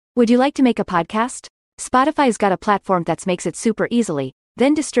Would you like to make a podcast? Spotify's got a platform that makes it super easily,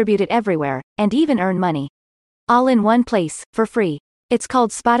 then distribute it everywhere, and even earn money. All in one place, for free. It's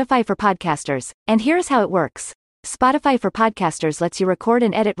called Spotify for Podcasters, and here's how it works. Spotify for Podcasters lets you record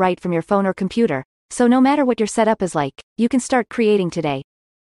and edit right from your phone or computer, so no matter what your setup is like, you can start creating today.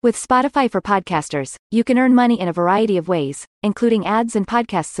 With Spotify for Podcasters, you can earn money in a variety of ways, including ads and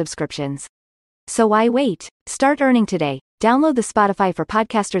podcast subscriptions. So why wait? Start earning today. Download the Spotify for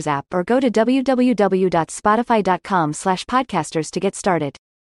Podcasters app or go to www.spotify.com/podcasters to get started.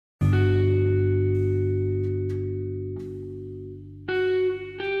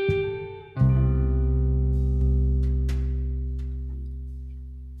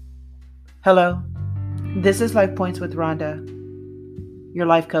 Hello, this is Life Points with Rhonda, your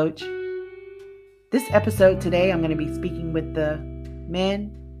life coach. This episode today, I'm going to be speaking with the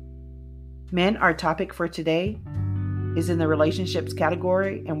men. Men, our topic for today is in the relationships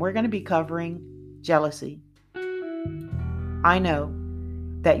category, and we're going to be covering jealousy. I know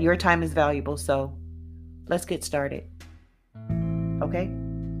that your time is valuable, so let's get started. Okay?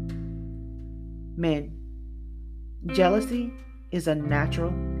 Men, jealousy is a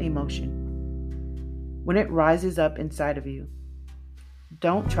natural emotion. When it rises up inside of you,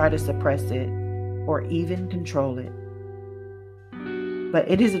 don't try to suppress it or even control it. But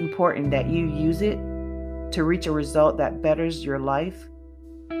it is important that you use it to reach a result that betters your life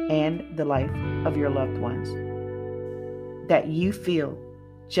and the life of your loved ones. That you feel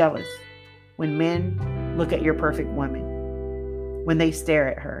jealous when men look at your perfect woman, when they stare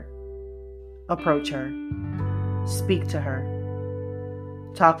at her, approach her, speak to her,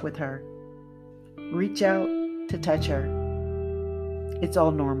 talk with her, reach out to touch her. It's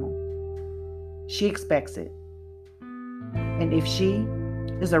all normal. She expects it. And if she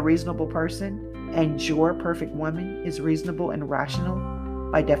is a reasonable person and your perfect woman is reasonable and rational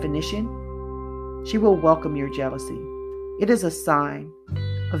by definition, she will welcome your jealousy. It is a sign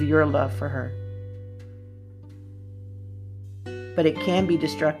of your love for her. But it can be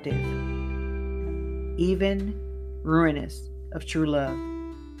destructive, even ruinous of true love.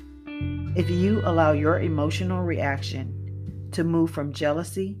 If you allow your emotional reaction to move from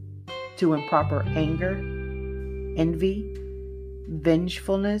jealousy to improper anger, envy,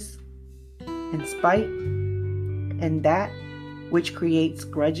 vengefulness, and spite, and that which creates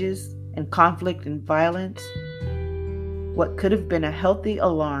grudges and conflict and violence, what could have been a healthy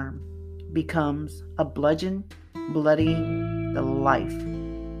alarm becomes a bludgeon bloodying the life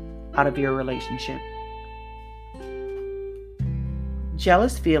out of your relationship.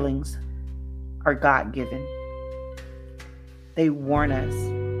 Jealous feelings are God-given. They warn us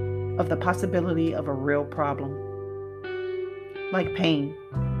of the possibility of a real problem, like pain.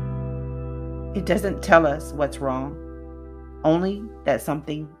 It doesn't tell us what's wrong, only that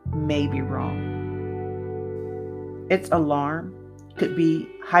something may be wrong. Its alarm could be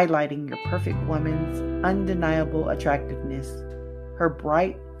highlighting your perfect woman's undeniable attractiveness, her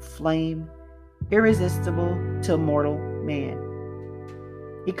bright flame, irresistible to mortal man.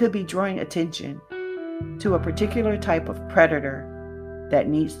 It could be drawing attention to a particular type of predator that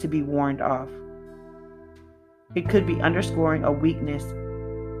needs to be warned off. It could be underscoring a weakness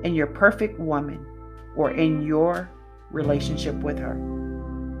in your perfect woman or in your relationship with her.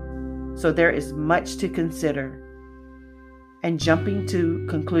 So there is much to consider, and jumping to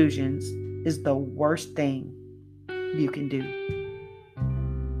conclusions is the worst thing you can do.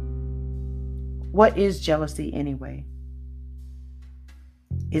 What is jealousy anyway?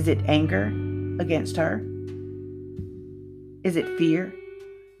 Is it anger against her? Is it fear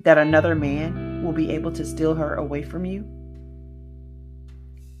that another man will be able to steal her away from you?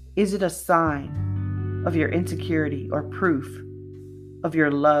 Is it a sign of your insecurity or proof of your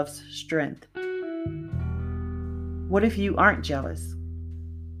love's strength? What if you aren't jealous?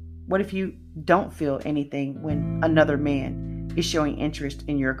 What if you don't feel anything when another man is showing interest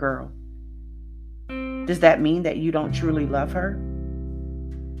in your girl? Does that mean that you don't truly love her?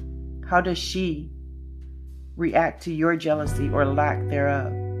 How does she react to your jealousy or lack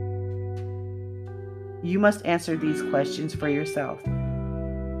thereof? You must answer these questions for yourself.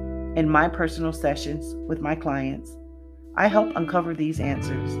 In my personal sessions with my clients, I help uncover these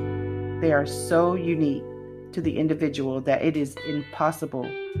answers. They are so unique to the individual that it is impossible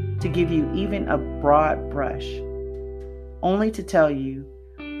to give you even a broad brush, only to tell you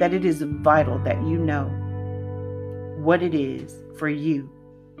that it is vital that you know what it is for you,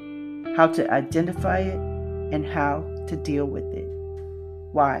 how to identify it, and how to deal with it.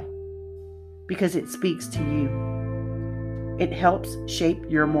 Why? Because it speaks to you. It helps shape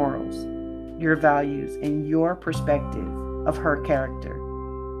your morals, your values, and your perspective of her character.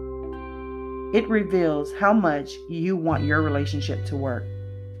 It reveals how much you want your relationship to work,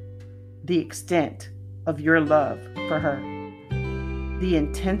 the extent of your love for her, the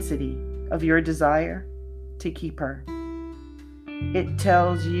intensity of your desire to keep her. It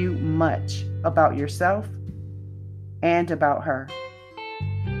tells you much about yourself and about her.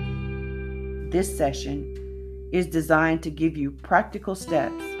 This session is designed to give you practical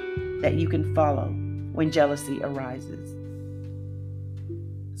steps that you can follow when jealousy arises.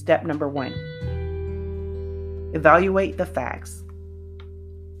 Step number 1. Evaluate the facts.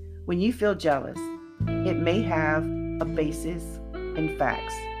 When you feel jealous, it may have a basis in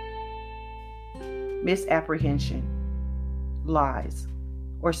facts, misapprehension, lies,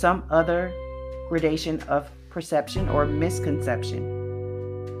 or some other gradation of perception or misconception.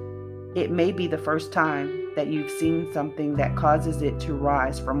 It may be the first time that you've seen something that causes it to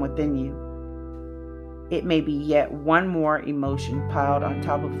rise from within you. It may be yet one more emotion piled on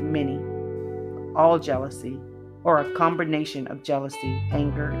top of many, all jealousy, or a combination of jealousy,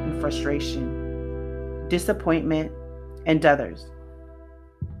 anger, and frustration, disappointment, and others.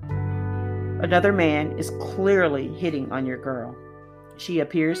 Another man is clearly hitting on your girl. She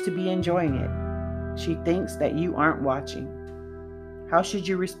appears to be enjoying it. She thinks that you aren't watching. How should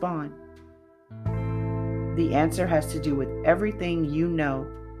you respond? The answer has to do with everything you know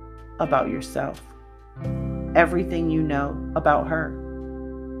about yourself, everything you know about her,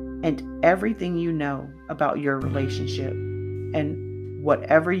 and everything you know about your relationship, and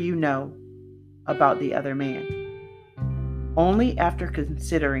whatever you know about the other man. Only after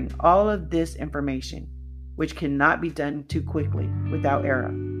considering all of this information, which cannot be done too quickly without error,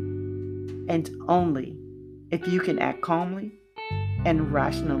 and only if you can act calmly and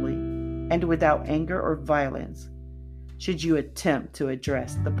rationally and without anger or violence, should you attempt to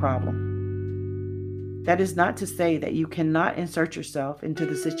address the problem. That is not to say that you cannot insert yourself into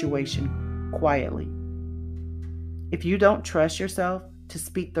the situation quietly. If you don't trust yourself to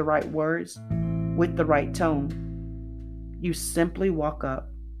speak the right words with the right tone, you simply walk up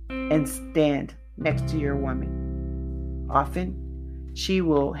and stand next to your woman. Often, she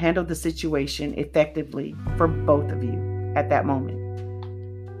will handle the situation effectively for both of you at that moment.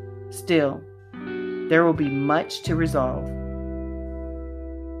 Still, there will be much to resolve.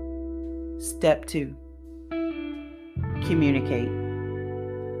 Step 2. Communicate.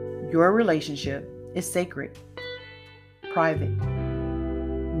 Your relationship is sacred, private,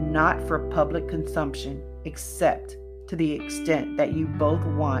 not for public consumption, except to the extent that you both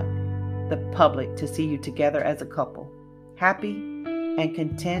want the public to see you together as a couple, happy and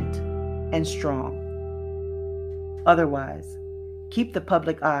content and strong. Otherwise, keep the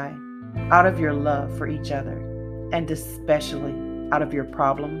public eye out of your love for each other, and especially out of your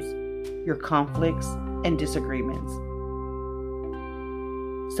problems, your conflicts, and disagreements.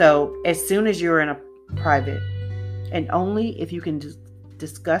 So, as soon as you're in a private, and only if you can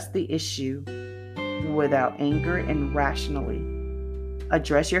discuss the issue without anger and rationally,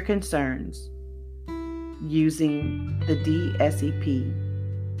 address your concerns using the DSEP.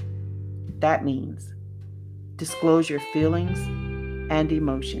 That means disclose your feelings and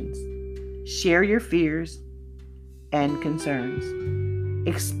emotions. Share your fears and concerns.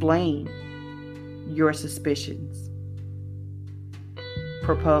 Explain your suspicions.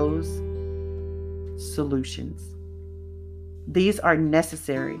 Propose solutions. These are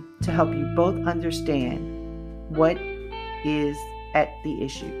necessary to help you both understand what is at the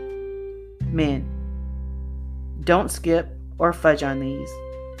issue. Men, don't skip or fudge on these.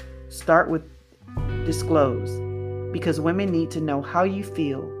 Start with disclose, because women need to know how you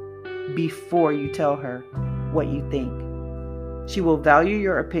feel before you tell her what you think. She will value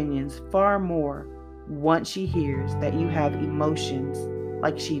your opinions far more once she hears that you have emotions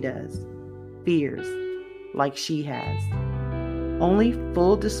like she does, fears like she has. Only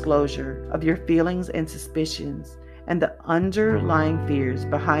full disclosure of your feelings and suspicions and the underlying fears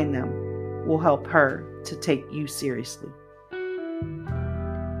behind them will help her to take you seriously.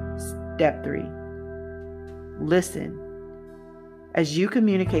 Step 3. Listen. As you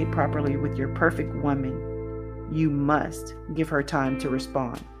communicate properly with your perfect woman, you must give her time to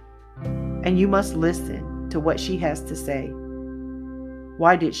respond. And you must listen to what she has to say.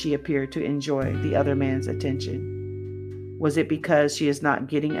 Why did she appear to enjoy the other man's attention? Was it because she is not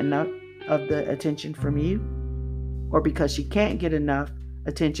getting enough of the attention from you? Or because she can't get enough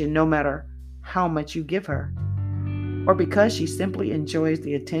attention no matter how much you give her? Or because she simply enjoys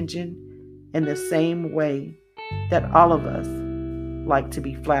the attention in the same way that all of us like to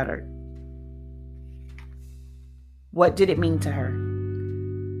be flattered? What did it mean to her?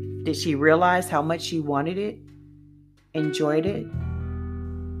 Did she realize how much she wanted it, enjoyed it?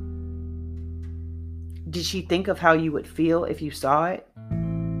 Did she think of how you would feel if you saw it?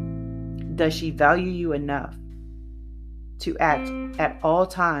 Does she value you enough to act at all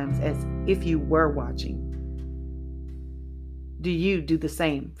times as if you were watching? Do you do the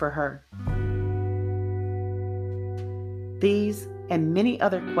same for her? These and many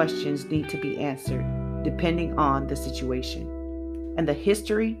other questions need to be answered depending on the situation and the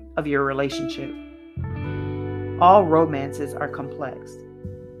history of your relationship. All romances are complex,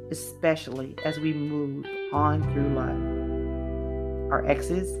 especially as we move on through life. Our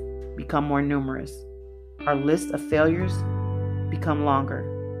exes become more numerous. Our list of failures become longer.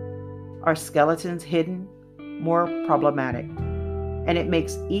 Our skeletons hidden more problematic. And it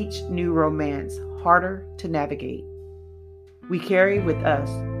makes each new romance harder to navigate. We carry with us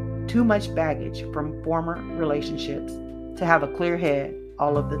too much baggage from former relationships to have a clear head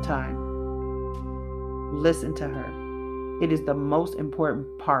all of the time. Listen to her. It is the most important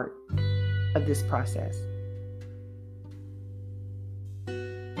part of this process.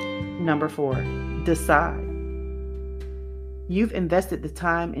 Number 4, decide. You've invested the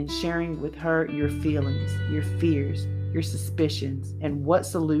time in sharing with her your feelings, your fears, your suspicions, and what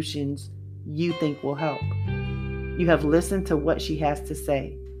solutions you think will help. You have listened to what she has to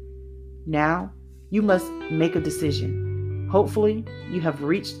say. Now, you must make a decision. Hopefully, you have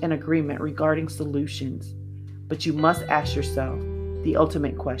reached an agreement regarding solutions, but you must ask yourself the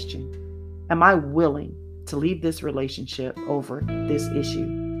ultimate question. Am I willing to leave this relationship over this issue?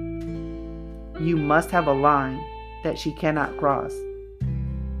 You must have a line that she cannot cross.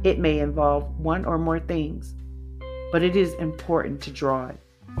 It may involve one or more things, but it is important to draw it,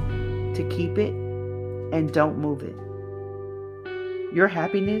 to keep it, and don't move it. Your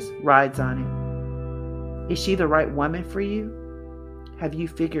happiness rides on it. Is she the right woman for you? Have you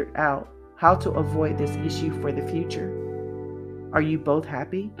figured out how to avoid this issue for the future? Are you both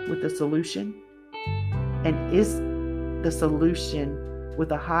happy with the solution? And is the solution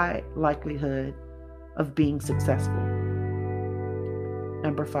with a high likelihood of being successful?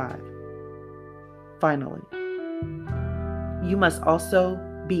 Number 5. Finally, you must also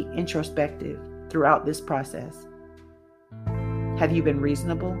be introspective throughout this process. Have you been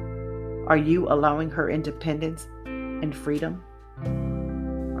reasonable? Are you allowing her independence and freedom?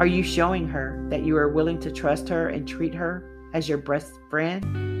 Are you showing her that you are willing to trust her and treat her as your best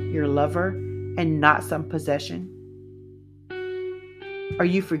friend, your lover, and not some possession? Are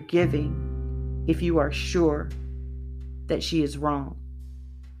you forgiving if you are sure that she is wrong?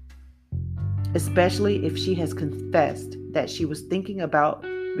 Especially if she has confessed that she was thinking about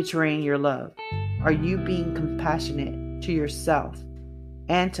betraying your love. Are you being compassionate to yourself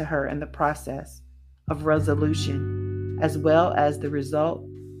and to her in the process of resolution, as well as the result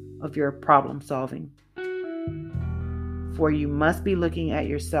of your problem solving? For you must be looking at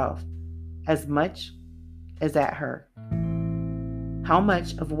yourself as much as at her. How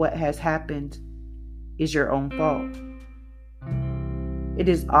much of what has happened is your own fault? It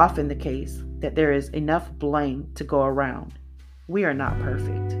is often the case that there is enough blame to go around. We are not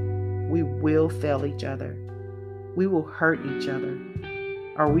perfect. We will fail each other. We will hurt each other.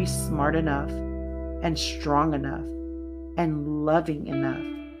 Are we smart enough and strong enough and loving enough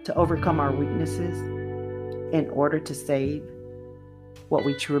to overcome our weaknesses in order to save what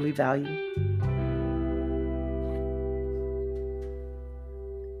we truly value?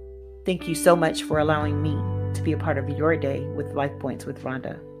 Thank you so much for allowing me to be a part of your day with Life Points with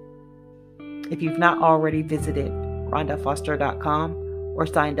Rhonda. If you've not already visited rhondafoster.com or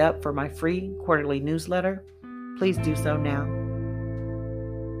signed up for my free quarterly newsletter, please do so now.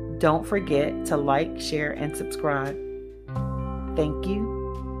 Don't forget to like, share, and subscribe. Thank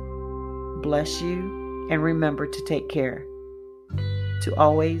you, bless you, and remember to take care. To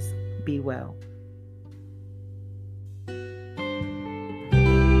always be well.